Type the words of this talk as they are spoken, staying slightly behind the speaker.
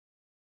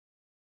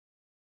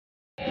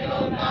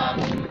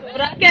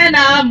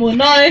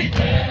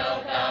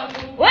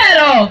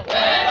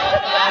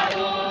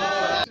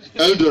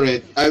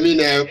Eldoret,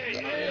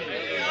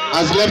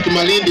 has left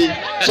Malindi.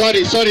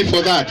 Sorry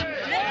for that.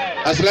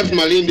 Has left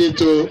Malindi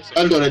to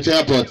Eldoret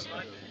Airport.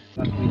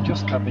 That we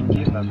just have been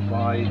given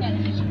by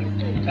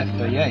the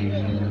FAA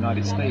in the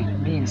United States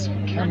means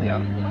for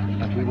Kenya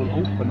that we will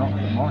open up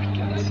the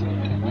market,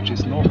 which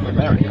is North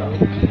America,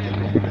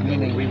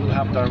 meaning we will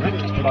have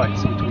direct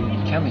flights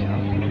between Kenya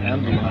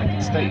and the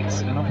United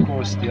States, and of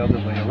course the other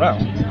way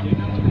around,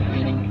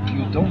 meaning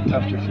you don't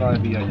have to fly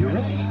via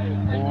Europe,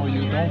 or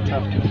you don't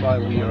have to fly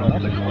via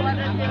another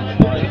country, you can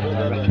fly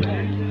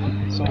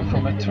directly. So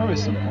from a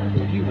tourism point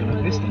of view and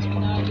a business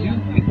point of view,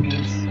 it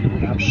means you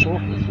will have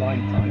shorter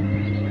flying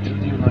time to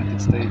the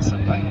United States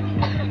and back.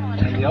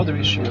 And the other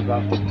issue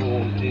about it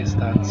all is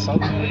that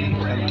suddenly,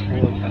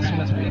 or as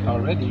soon as we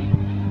are ready,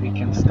 we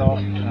can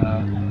start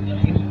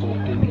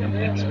importing and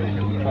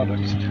exporting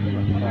products to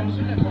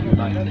and from the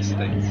United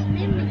States,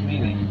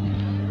 meaning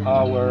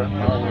our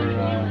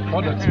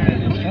products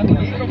made in Kenya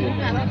will be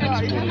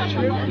exported to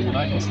the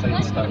United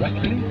States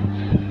directly,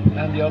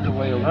 and the other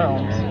way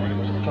around,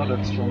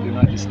 products from the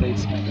United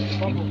States will be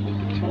imported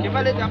to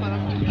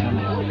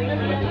Kenya.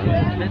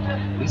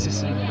 This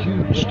is a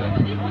huge step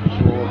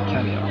for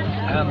Kenya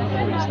and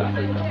for East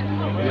Africa.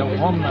 We are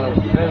one of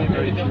very,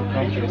 very few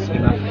countries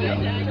in Africa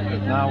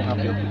that now have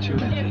the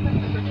opportunity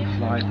to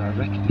fly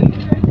directly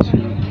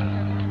to